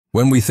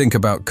When we think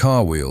about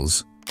car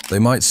wheels, they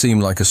might seem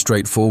like a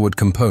straightforward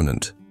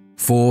component,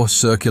 four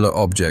circular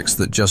objects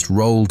that just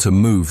roll to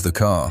move the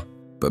car.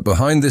 But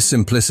behind this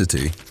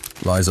simplicity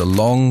lies a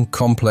long,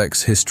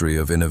 complex history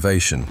of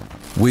innovation.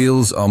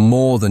 Wheels are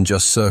more than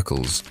just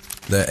circles.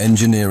 They're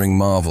engineering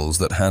marvels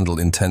that handle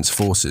intense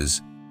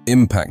forces,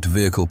 impact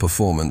vehicle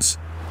performance,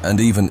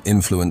 and even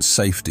influence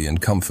safety and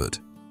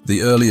comfort.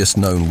 The earliest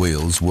known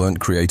wheels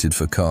weren't created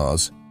for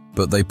cars,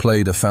 but they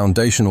played a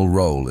foundational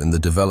role in the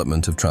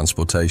development of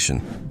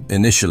transportation.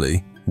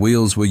 Initially,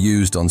 wheels were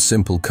used on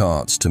simple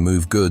carts to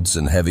move goods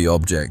and heavy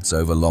objects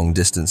over long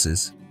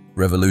distances,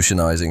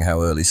 revolutionizing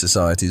how early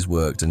societies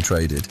worked and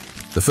traded.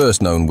 The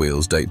first known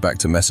wheels date back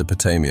to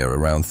Mesopotamia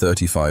around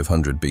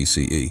 3500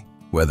 BCE,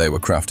 where they were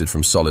crafted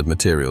from solid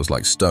materials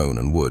like stone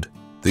and wood.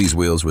 These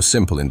wheels were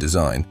simple in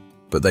design,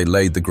 but they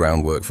laid the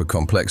groundwork for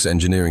complex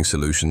engineering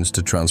solutions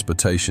to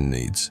transportation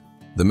needs.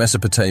 The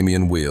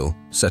Mesopotamian wheel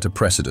set a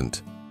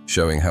precedent,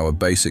 showing how a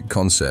basic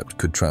concept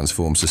could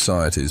transform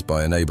societies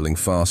by enabling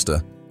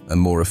faster and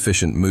more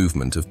efficient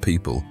movement of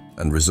people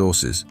and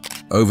resources.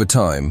 Over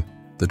time,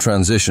 the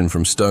transition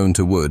from stone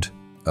to wood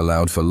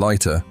allowed for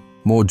lighter,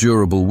 more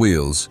durable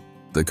wheels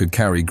that could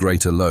carry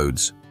greater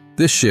loads.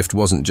 This shift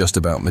wasn't just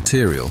about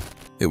material,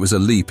 it was a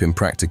leap in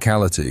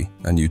practicality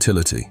and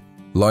utility.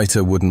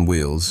 Lighter wooden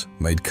wheels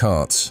made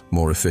carts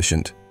more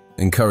efficient,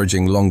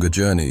 encouraging longer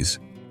journeys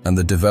and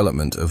the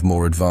development of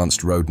more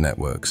advanced road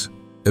networks.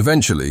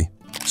 Eventually,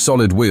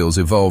 solid wheels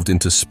evolved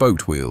into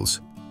spoked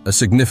wheels, a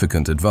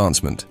significant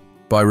advancement.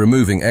 By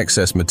removing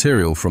excess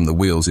material from the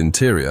wheel's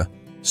interior,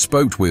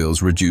 spoked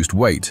wheels reduced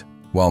weight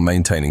while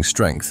maintaining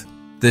strength.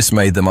 This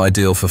made them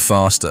ideal for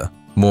faster,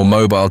 more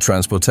mobile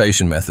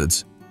transportation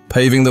methods,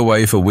 paving the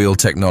way for wheel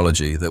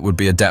technology that would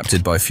be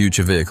adapted by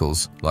future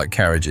vehicles like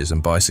carriages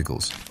and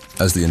bicycles.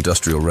 As the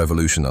Industrial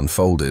Revolution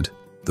unfolded,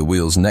 the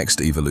wheel's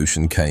next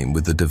evolution came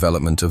with the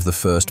development of the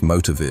first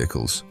motor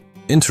vehicles.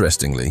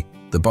 Interestingly,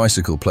 the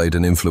bicycle played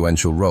an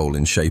influential role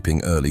in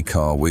shaping early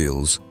car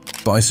wheels.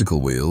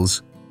 Bicycle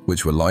wheels,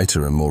 which were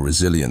lighter and more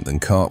resilient than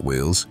cart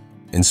wheels,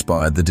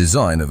 inspired the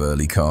design of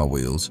early car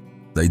wheels.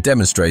 They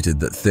demonstrated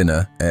that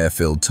thinner,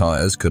 air-filled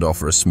tires could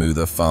offer a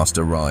smoother,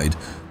 faster ride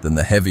than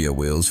the heavier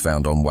wheels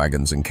found on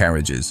wagons and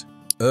carriages.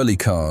 Early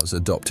cars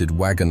adopted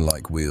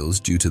wagon-like wheels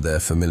due to their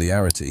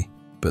familiarity,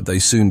 but they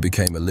soon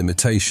became a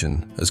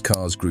limitation as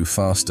cars grew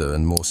faster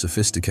and more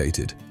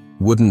sophisticated.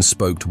 Wooden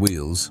spoked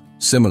wheels,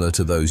 similar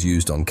to those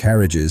used on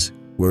carriages,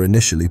 were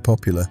initially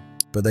popular,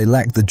 but they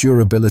lacked the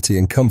durability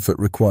and comfort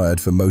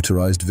required for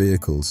motorized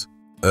vehicles.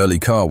 Early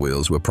car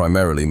wheels were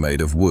primarily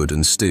made of wood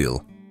and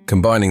steel,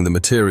 combining the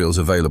materials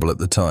available at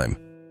the time.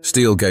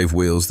 Steel gave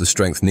wheels the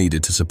strength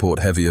needed to support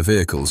heavier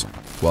vehicles,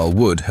 while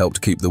wood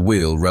helped keep the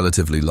wheel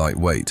relatively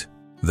lightweight.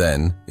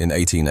 Then, in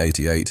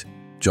 1888,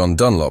 John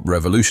Dunlop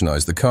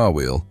revolutionized the car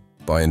wheel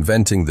by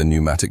inventing the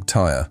pneumatic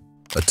tire,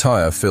 a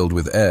tire filled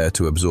with air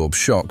to absorb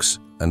shocks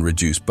and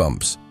reduce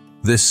bumps.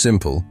 This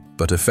simple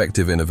but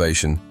effective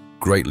innovation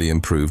greatly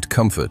improved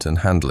comfort and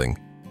handling.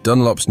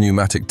 Dunlop's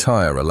pneumatic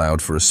tire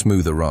allowed for a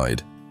smoother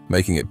ride,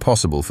 making it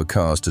possible for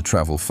cars to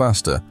travel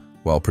faster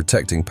while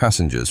protecting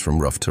passengers from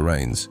rough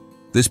terrains.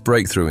 This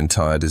breakthrough in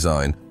tire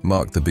design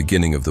marked the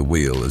beginning of the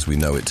wheel as we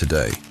know it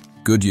today.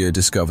 Goodyear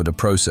discovered a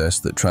process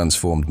that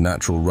transformed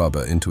natural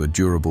rubber into a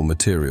durable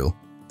material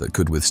that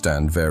could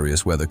withstand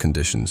various weather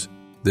conditions.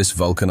 This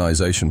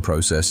vulcanization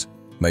process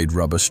made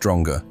rubber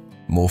stronger,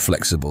 more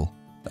flexible,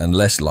 and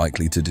less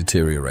likely to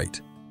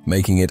deteriorate,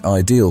 making it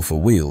ideal for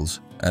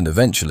wheels and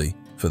eventually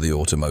for the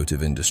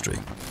automotive industry.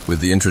 With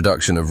the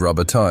introduction of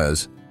rubber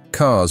tires,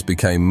 cars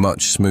became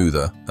much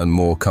smoother and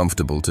more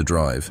comfortable to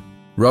drive.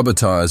 Rubber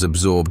tires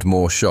absorbed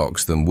more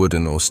shocks than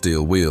wooden or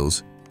steel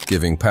wheels,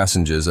 giving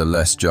passengers a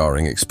less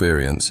jarring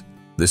experience.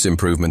 This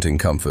improvement in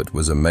comfort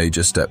was a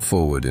major step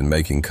forward in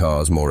making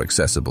cars more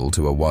accessible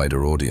to a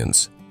wider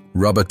audience.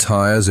 Rubber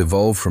tires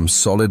evolved from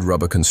solid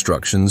rubber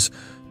constructions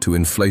to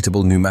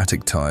inflatable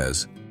pneumatic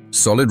tires.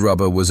 Solid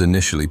rubber was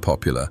initially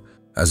popular,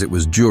 as it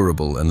was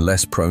durable and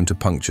less prone to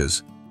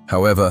punctures.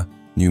 However,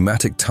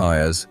 pneumatic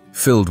tires,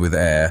 filled with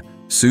air,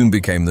 soon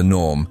became the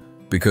norm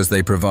because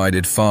they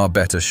provided far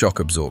better shock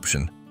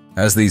absorption.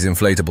 As these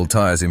inflatable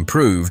tires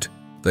improved,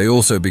 they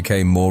also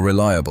became more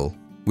reliable,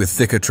 with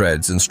thicker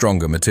treads and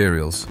stronger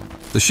materials.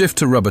 The shift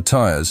to rubber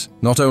tires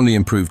not only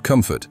improved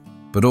comfort,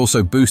 but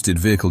also boosted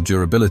vehicle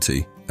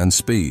durability and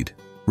speed.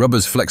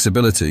 Rubber's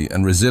flexibility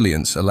and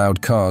resilience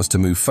allowed cars to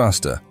move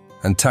faster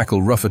and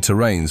tackle rougher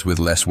terrains with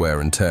less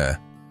wear and tear.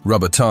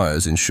 Rubber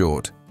tires, in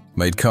short,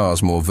 made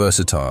cars more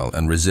versatile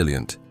and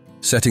resilient,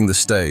 setting the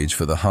stage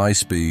for the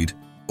high-speed,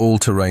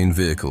 all-terrain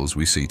vehicles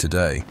we see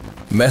today.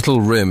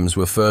 Metal rims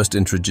were first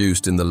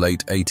introduced in the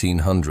late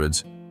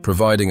 1800s,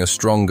 providing a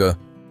stronger,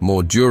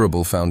 more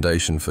durable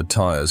foundation for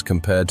tires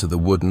compared to the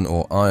wooden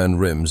or iron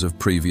rims of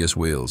previous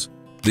wheels.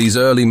 These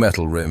early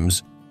metal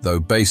rims, though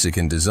basic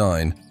in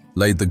design,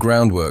 laid the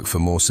groundwork for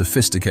more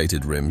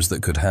sophisticated rims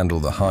that could handle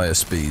the higher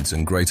speeds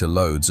and greater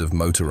loads of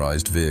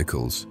motorized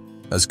vehicles.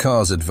 As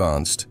cars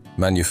advanced,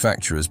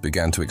 manufacturers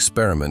began to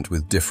experiment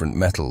with different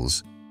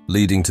metals,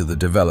 leading to the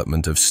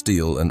development of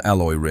steel and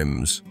alloy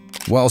rims.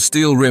 While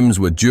steel rims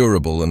were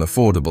durable and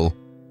affordable,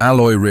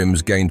 alloy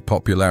rims gained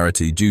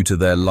popularity due to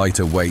their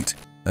lighter weight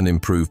and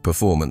improved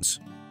performance.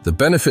 The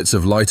benefits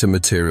of lighter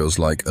materials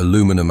like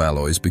aluminum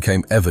alloys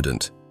became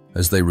evident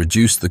as they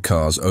reduced the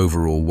car's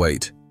overall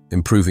weight,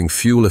 improving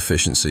fuel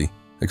efficiency,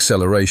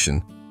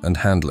 acceleration, and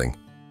handling.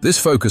 This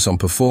focus on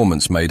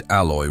performance made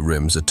alloy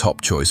rims a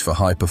top choice for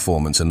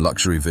high-performance and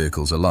luxury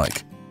vehicles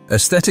alike.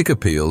 Aesthetic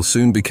appeal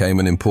soon became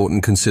an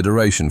important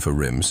consideration for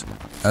rims.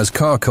 As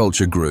car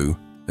culture grew,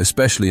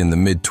 especially in the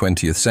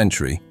mid-20th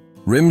century,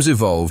 rims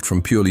evolved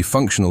from purely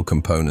functional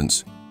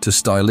components to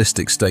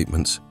stylistic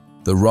statements.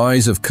 The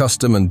rise of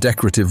custom and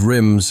decorative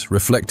rims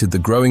reflected the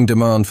growing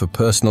demand for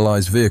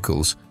personalized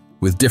vehicles,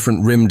 with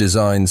different rim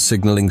designs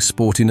signaling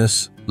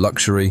sportiness,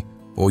 luxury,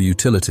 or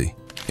utility.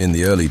 In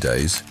the early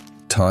days,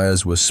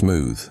 tires were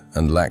smooth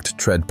and lacked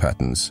tread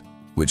patterns,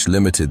 which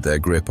limited their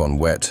grip on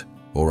wet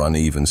or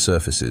uneven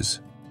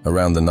surfaces.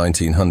 Around the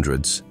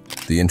 1900s,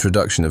 the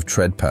introduction of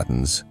tread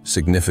patterns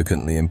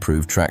significantly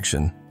improved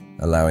traction,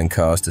 allowing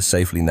cars to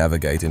safely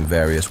navigate in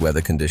various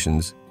weather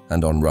conditions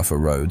and on rougher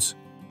roads.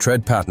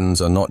 Tread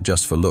patterns are not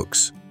just for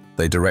looks,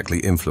 they directly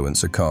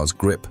influence a car's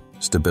grip,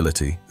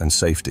 stability, and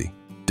safety.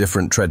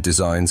 Different tread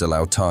designs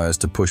allow tires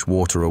to push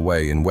water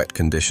away in wet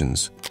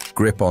conditions,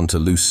 grip onto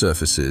loose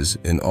surfaces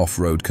in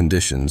off-road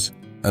conditions,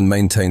 and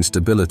maintain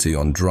stability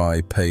on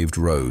dry, paved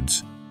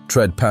roads.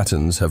 Tread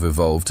patterns have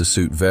evolved to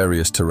suit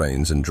various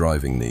terrains and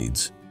driving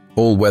needs.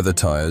 All-weather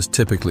tires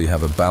typically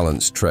have a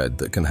balanced tread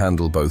that can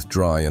handle both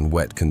dry and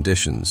wet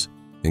conditions.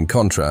 In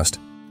contrast,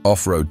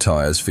 off-road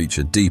tires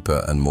feature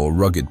deeper and more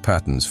rugged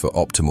patterns for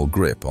optimal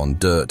grip on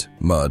dirt,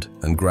 mud,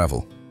 and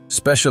gravel.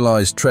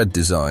 Specialized tread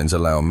designs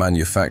allow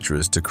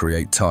manufacturers to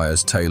create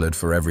tires tailored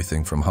for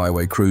everything from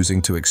highway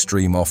cruising to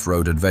extreme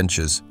off-road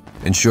adventures,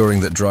 ensuring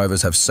that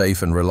drivers have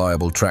safe and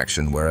reliable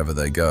traction wherever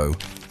they go.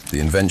 The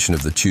invention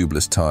of the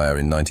tubeless tire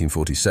in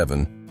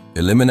 1947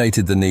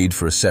 eliminated the need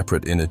for a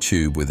separate inner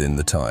tube within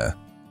the tire.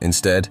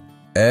 Instead,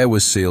 air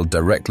was sealed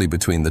directly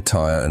between the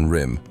tire and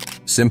rim,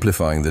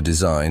 simplifying the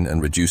design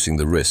and reducing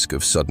the risk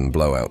of sudden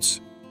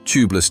blowouts.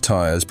 Tubeless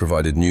tires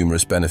provided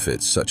numerous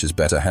benefits such as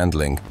better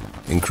handling,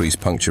 increased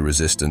puncture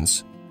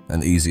resistance,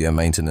 and easier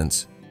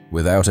maintenance.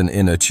 Without an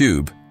inner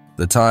tube,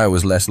 the tire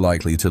was less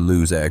likely to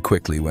lose air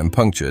quickly when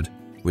punctured,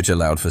 which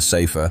allowed for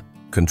safer,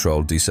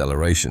 controlled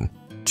deceleration.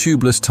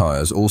 Tubeless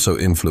tires also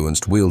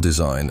influenced wheel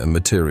design and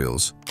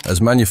materials,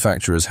 as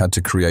manufacturers had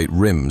to create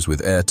rims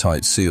with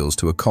airtight seals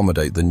to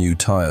accommodate the new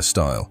tire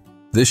style.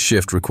 This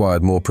shift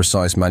required more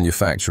precise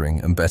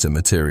manufacturing and better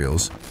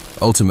materials,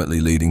 ultimately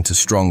leading to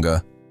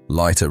stronger,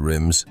 lighter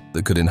rims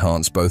that could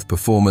enhance both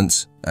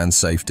performance and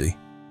safety.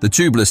 The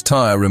tubeless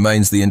tire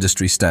remains the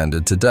industry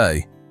standard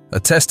today, a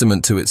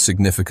testament to its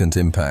significant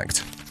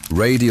impact.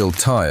 Radial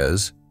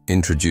tires,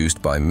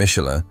 introduced by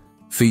Michelin,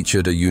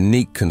 featured a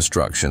unique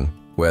construction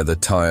where the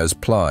tire's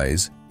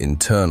plies,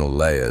 internal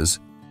layers,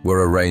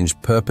 were arranged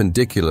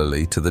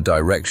perpendicularly to the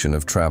direction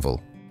of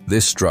travel.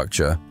 This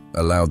structure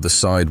allowed the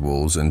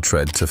sidewalls and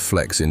tread to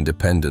flex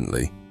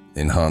independently,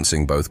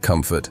 enhancing both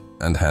comfort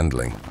and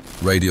handling.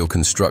 Radial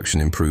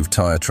construction improved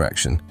tire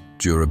traction,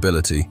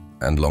 durability,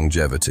 and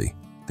longevity.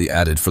 The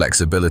added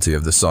flexibility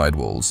of the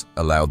sidewalls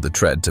allowed the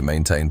tread to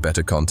maintain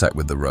better contact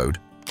with the road,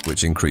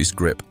 which increased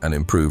grip and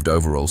improved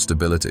overall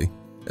stability,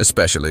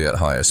 especially at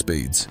higher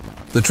speeds.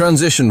 The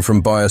transition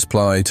from bias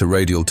ply to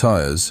radial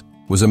tires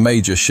was a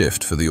major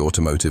shift for the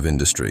automotive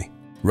industry.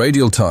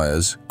 Radial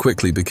tires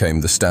quickly became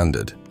the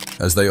standard,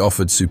 as they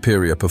offered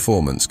superior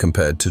performance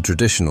compared to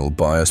traditional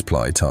bias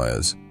ply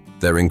tires.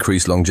 Their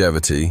increased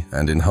longevity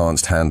and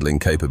enhanced handling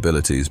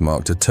capabilities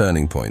marked a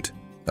turning point,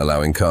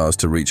 allowing cars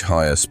to reach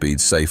higher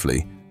speeds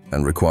safely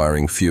and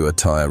requiring fewer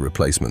tire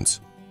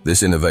replacements.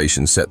 This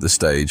innovation set the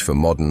stage for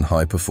modern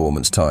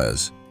high-performance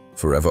tires,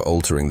 forever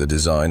altering the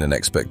design and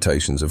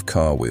expectations of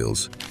car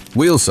wheels.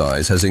 Wheel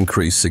size has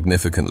increased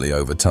significantly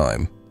over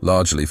time,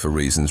 largely for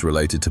reasons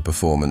related to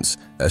performance,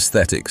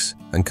 aesthetics,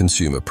 and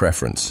consumer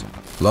preference.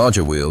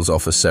 Larger wheels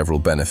offer several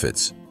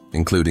benefits,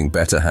 including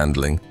better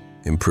handling,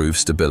 improved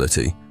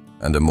stability,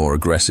 and a more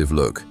aggressive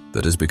look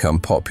that has become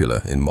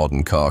popular in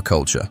modern car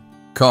culture.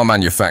 Car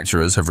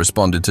manufacturers have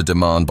responded to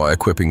demand by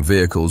equipping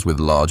vehicles with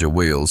larger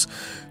wheels,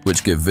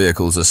 which give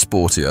vehicles a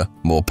sportier,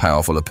 more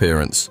powerful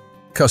appearance.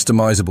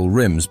 Customizable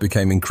rims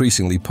became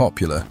increasingly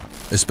popular,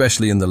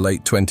 especially in the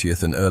late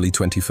 20th and early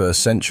 21st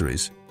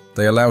centuries.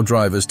 They allow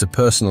drivers to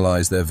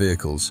personalize their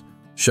vehicles,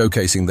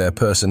 showcasing their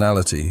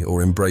personality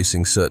or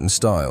embracing certain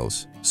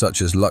styles,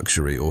 such as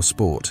luxury or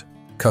sport.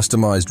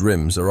 Customized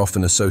rims are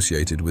often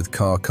associated with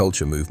car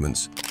culture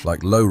movements,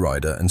 like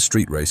lowrider and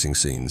street racing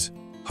scenes,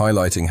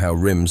 highlighting how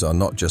rims are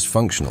not just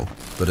functional,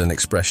 but an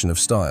expression of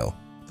style.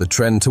 The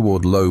trend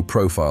toward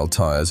low-profile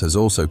tires has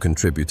also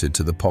contributed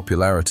to the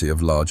popularity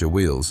of larger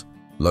wheels.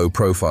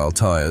 Low-profile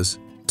tires,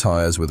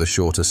 tires with a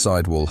shorter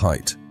sidewall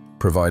height,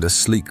 provide a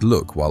sleek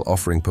look while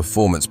offering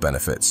performance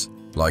benefits,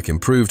 like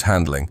improved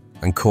handling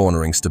and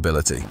cornering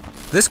stability.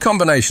 This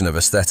combination of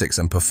aesthetics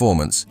and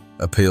performance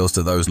appeals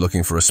to those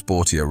looking for a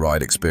sportier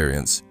ride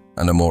experience,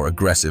 and a more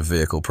aggressive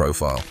vehicle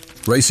profile.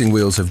 Racing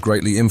wheels have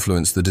greatly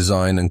influenced the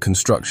design and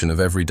construction of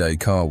everyday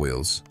car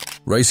wheels.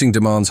 Racing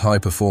demands high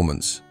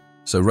performance,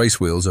 so race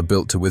wheels are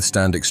built to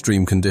withstand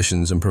extreme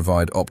conditions and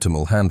provide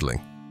optimal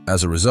handling.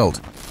 As a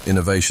result,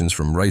 innovations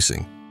from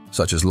racing,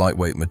 such as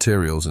lightweight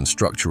materials and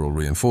structural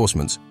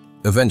reinforcements,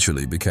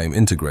 eventually became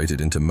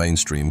integrated into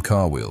mainstream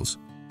car wheels.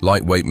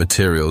 Lightweight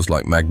materials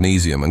like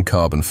magnesium and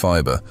carbon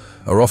fiber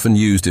are often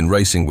used in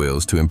racing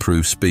wheels to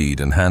improve speed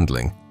and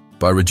handling.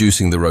 By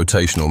reducing the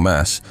rotational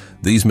mass,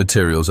 these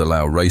materials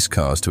allow race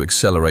cars to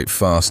accelerate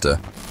faster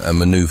and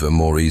maneuver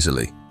more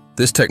easily.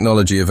 This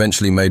technology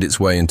eventually made its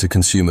way into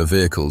consumer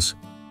vehicles,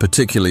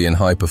 particularly in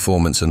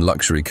high-performance and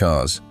luxury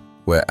cars,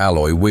 where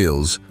alloy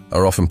wheels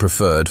are often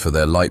preferred for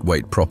their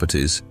lightweight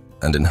properties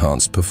and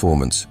enhanced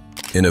performance.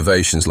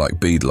 Innovations like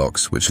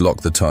beadlocks, which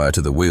lock the tire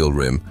to the wheel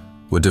rim,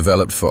 were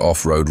developed for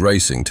off-road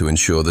racing to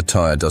ensure the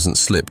tire doesn't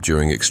slip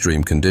during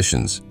extreme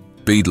conditions.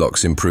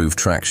 Beadlocks improve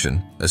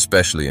traction,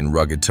 especially in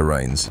rugged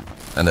terrains,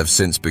 and have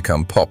since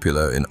become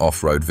popular in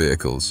off-road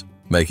vehicles,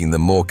 making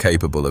them more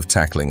capable of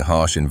tackling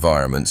harsh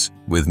environments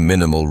with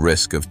minimal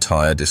risk of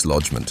tire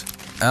dislodgement.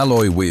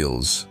 Alloy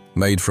wheels,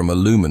 made from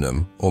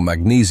aluminum or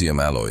magnesium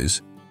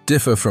alloys,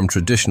 differ from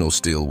traditional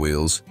steel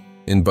wheels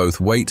in both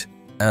weight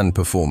and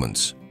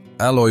performance.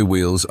 Alloy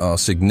wheels are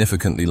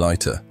significantly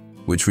lighter,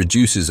 which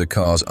reduces a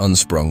car's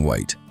unsprung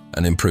weight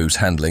and improves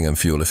handling and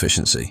fuel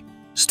efficiency.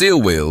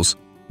 Steel wheels,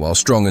 while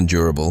strong and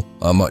durable,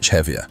 are much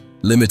heavier,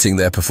 limiting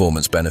their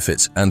performance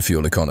benefits and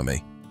fuel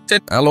economy.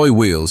 Alloy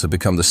wheels have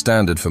become the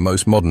standard for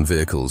most modern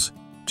vehicles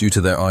due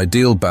to their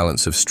ideal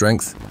balance of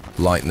strength,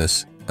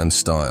 lightness, and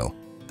style.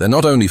 They're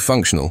not only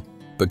functional,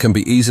 but can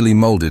be easily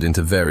molded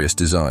into various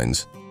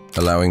designs,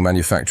 allowing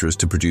manufacturers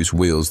to produce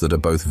wheels that are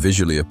both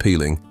visually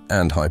appealing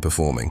and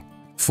high-performing.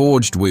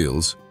 Forged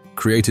wheels,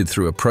 created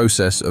through a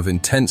process of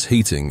intense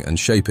heating and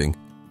shaping,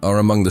 are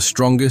among the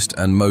strongest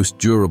and most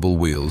durable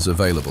wheels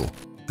available.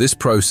 This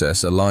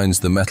process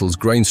aligns the metal's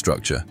grain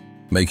structure,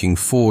 making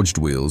forged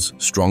wheels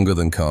stronger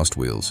than cast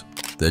wheels.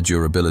 Their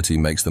durability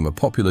makes them a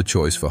popular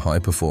choice for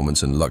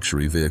high-performance and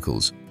luxury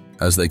vehicles,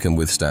 as they can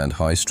withstand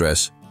high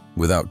stress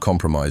without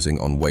compromising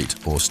on weight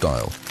or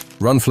style.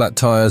 Run-flat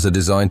tires are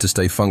designed to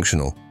stay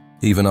functional,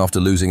 even after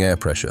losing air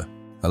pressure,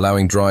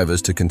 allowing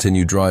drivers to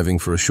continue driving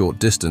for a short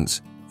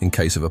distance in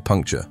case of a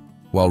puncture.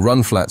 While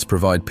run-flats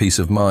provide peace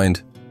of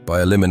mind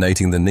by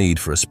eliminating the need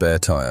for a spare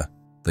tire,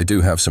 they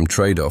do have some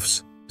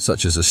trade-offs,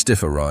 such as a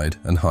stiffer ride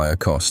and higher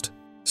cost.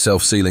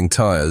 Self-sealing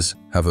tires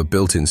have a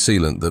built-in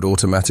sealant that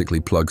automatically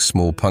plugs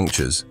small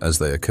punctures as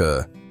they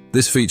occur.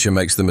 This feature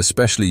makes them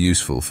especially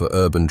useful for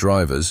urban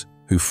drivers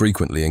who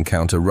frequently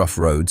encounter rough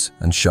roads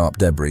and sharp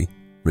debris,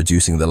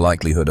 reducing the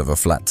likelihood of a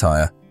flat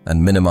tire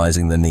and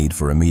minimizing the need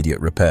for immediate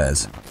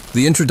repairs.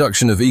 The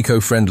introduction of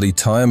eco-friendly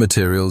tire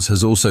materials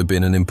has also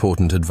been an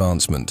important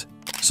advancement.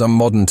 Some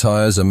modern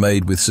tires are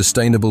made with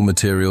sustainable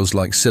materials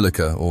like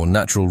silica or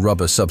natural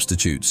rubber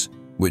substitutes,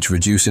 which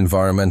reduce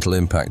environmental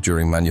impact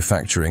during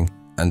manufacturing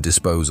and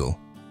disposal.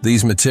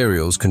 These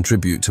materials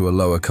contribute to a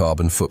lower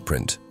carbon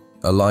footprint,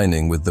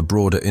 aligning with the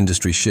broader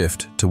industry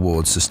shift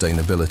towards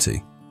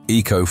sustainability.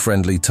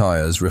 Eco-friendly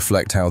tires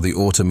reflect how the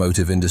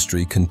automotive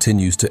industry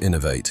continues to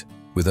innovate,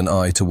 with an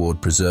eye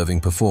toward preserving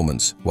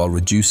performance while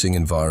reducing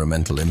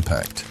environmental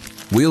impact.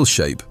 Wheel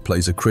shape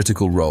plays a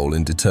critical role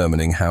in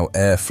determining how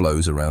air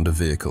flows around a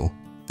vehicle.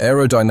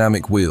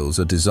 Aerodynamic wheels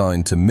are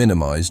designed to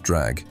minimize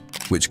drag,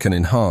 which can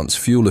enhance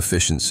fuel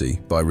efficiency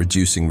by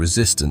reducing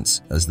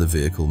resistance as the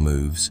vehicle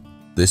moves.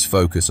 This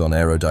focus on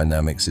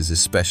aerodynamics is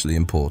especially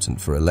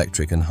important for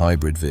electric and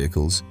hybrid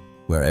vehicles,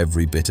 where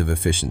every bit of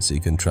efficiency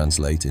can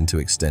translate into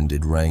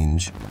extended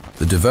range.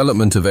 The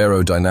development of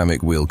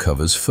aerodynamic wheel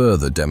covers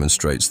further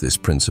demonstrates this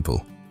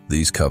principle.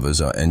 These covers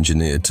are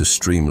engineered to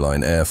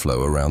streamline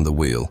airflow around the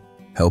wheel,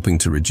 helping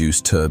to reduce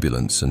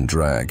turbulence and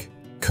drag.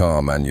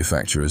 Car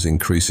manufacturers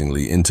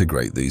increasingly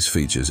integrate these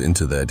features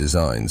into their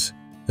designs,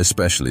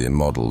 especially in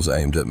models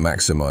aimed at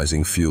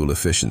maximizing fuel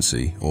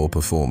efficiency or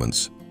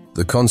performance.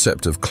 The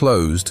concept of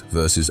closed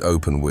versus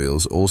open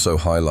wheels also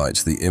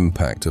highlights the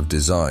impact of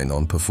design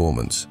on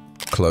performance.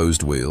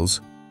 Closed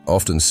wheels,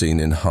 often seen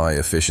in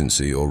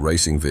high-efficiency or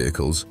racing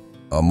vehicles,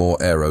 are more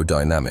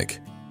aerodynamic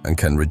and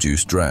can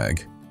reduce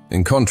drag.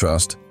 In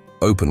contrast,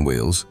 open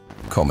wheels,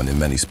 common in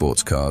many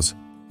sports cars,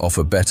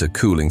 offer better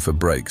cooling for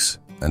brakes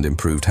and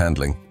improved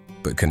handling,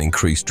 but can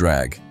increase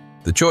drag.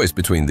 The choice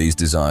between these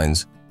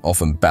designs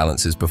often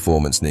balances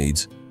performance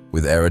needs,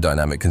 with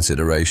aerodynamic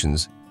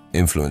considerations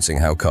influencing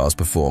how cars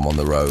perform on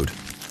the road.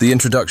 The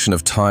introduction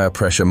of tire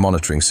pressure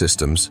monitoring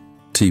systems,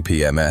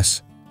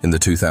 TPMS, in the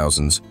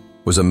 2000s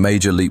was a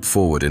major leap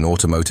forward in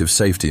automotive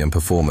safety and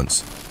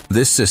performance.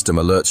 This system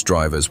alerts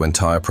drivers when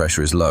tire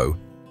pressure is low,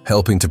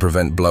 helping to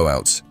prevent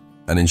blowouts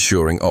and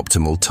ensuring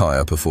optimal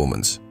tire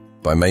performance.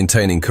 By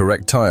maintaining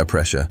correct tire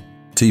pressure,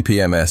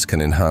 TPMS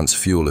can enhance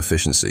fuel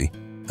efficiency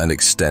and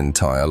extend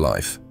tire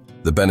life.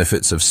 The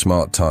benefits of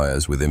smart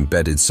tires with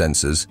embedded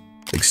sensors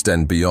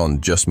extend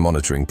beyond just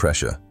monitoring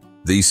pressure.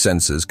 These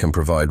sensors can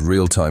provide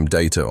real-time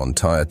data on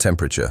tire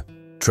temperature,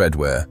 tread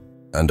wear,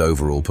 and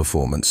overall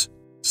performance.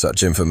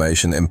 Such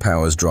information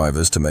empowers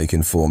drivers to make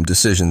informed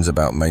decisions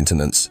about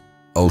maintenance,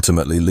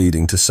 ultimately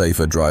leading to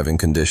safer driving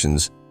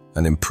conditions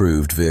and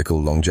improved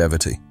vehicle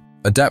longevity.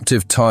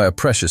 Adaptive tire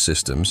pressure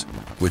systems,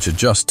 which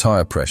adjust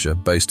tire pressure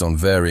based on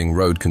varying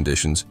road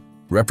conditions,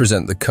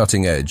 represent the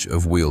cutting edge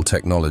of wheel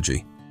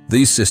technology.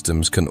 These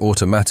systems can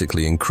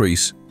automatically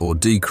increase or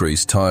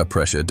decrease tire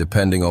pressure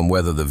depending on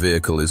whether the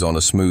vehicle is on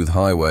a smooth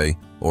highway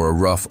or a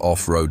rough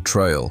off-road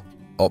trail,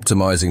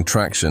 optimizing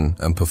traction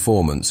and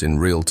performance in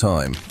real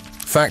time.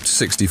 Fact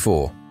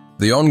 64.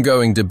 The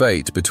ongoing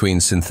debate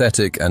between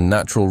synthetic and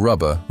natural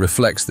rubber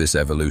reflects this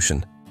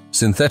evolution.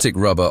 Synthetic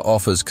rubber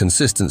offers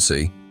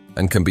consistency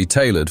and can be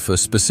tailored for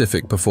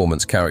specific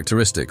performance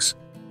characteristics,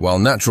 while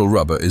natural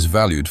rubber is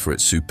valued for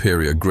its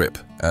superior grip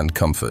and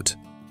comfort.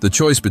 The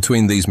choice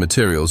between these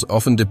materials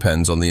often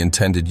depends on the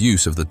intended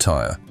use of the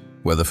tire,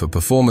 whether for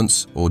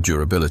performance or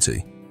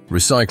durability.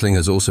 Recycling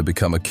has also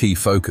become a key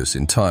focus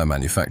in tire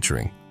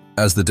manufacturing.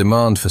 As the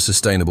demand for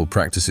sustainable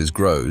practices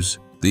grows,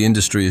 the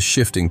industry is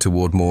shifting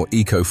toward more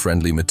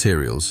eco-friendly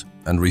materials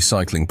and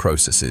recycling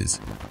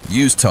processes.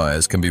 Used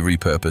tires can be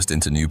repurposed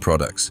into new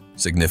products,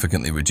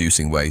 significantly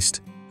reducing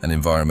waste and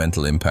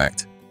environmental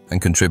impact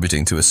and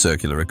contributing to a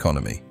circular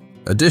economy.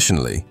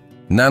 Additionally,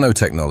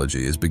 nanotechnology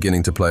is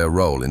beginning to play a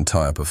role in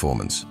tire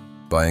performance.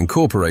 By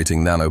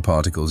incorporating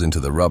nanoparticles into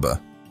the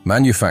rubber,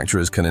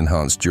 manufacturers can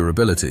enhance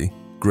durability,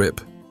 grip,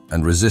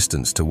 and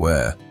resistance to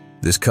wear.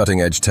 This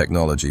cutting-edge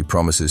technology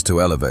promises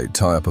to elevate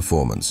tire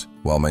performance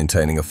while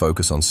maintaining a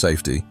focus on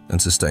safety and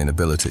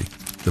sustainability.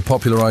 The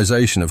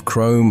popularization of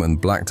chrome and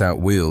blacked-out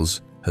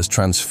wheels has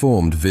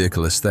transformed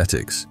vehicle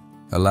aesthetics,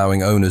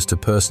 allowing owners to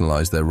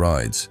personalize their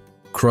rides.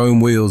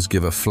 Chrome wheels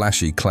give a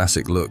flashy,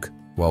 classic look,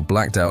 while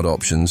blacked-out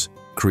options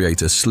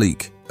create a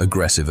sleek,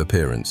 aggressive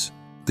appearance.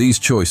 These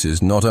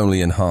choices not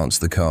only enhance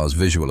the car's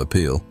visual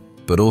appeal,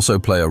 but also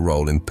play a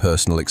role in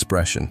personal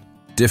expression.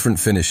 Different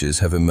finishes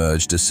have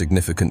emerged as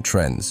significant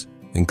trends,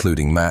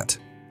 including matte,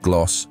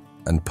 gloss,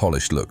 and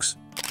polished looks.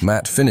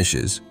 Matte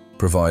finishes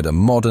provide a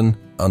modern,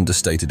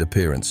 understated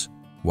appearance,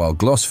 while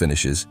gloss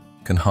finishes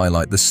can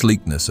highlight the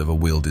sleekness of a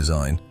wheel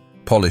design.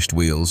 Polished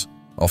wheels,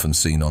 often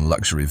seen on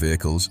luxury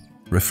vehicles,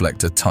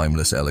 reflect a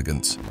timeless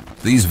elegance.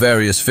 These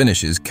various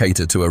finishes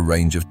cater to a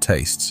range of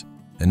tastes,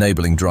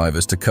 enabling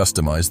drivers to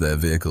customize their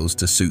vehicles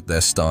to suit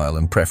their style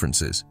and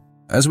preferences.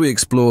 As we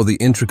explore the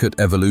intricate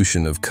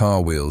evolution of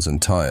car wheels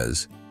and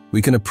tires,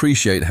 we can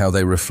appreciate how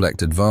they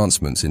reflect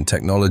advancements in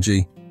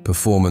technology,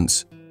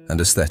 performance,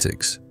 and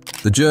aesthetics.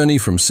 The journey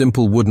from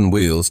simple wooden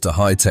wheels to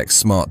high-tech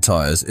smart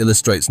tires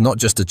illustrates not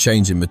just a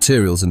change in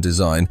materials and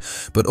design,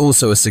 but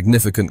also a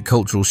significant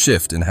cultural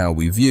shift in how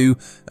we view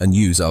and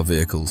use our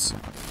vehicles.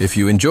 If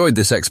you enjoyed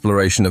this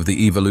exploration of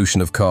the evolution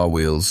of car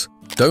wheels,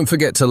 don't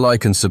forget to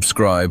like and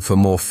subscribe for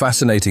more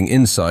fascinating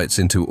insights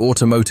into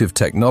automotive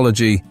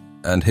technology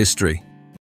and history.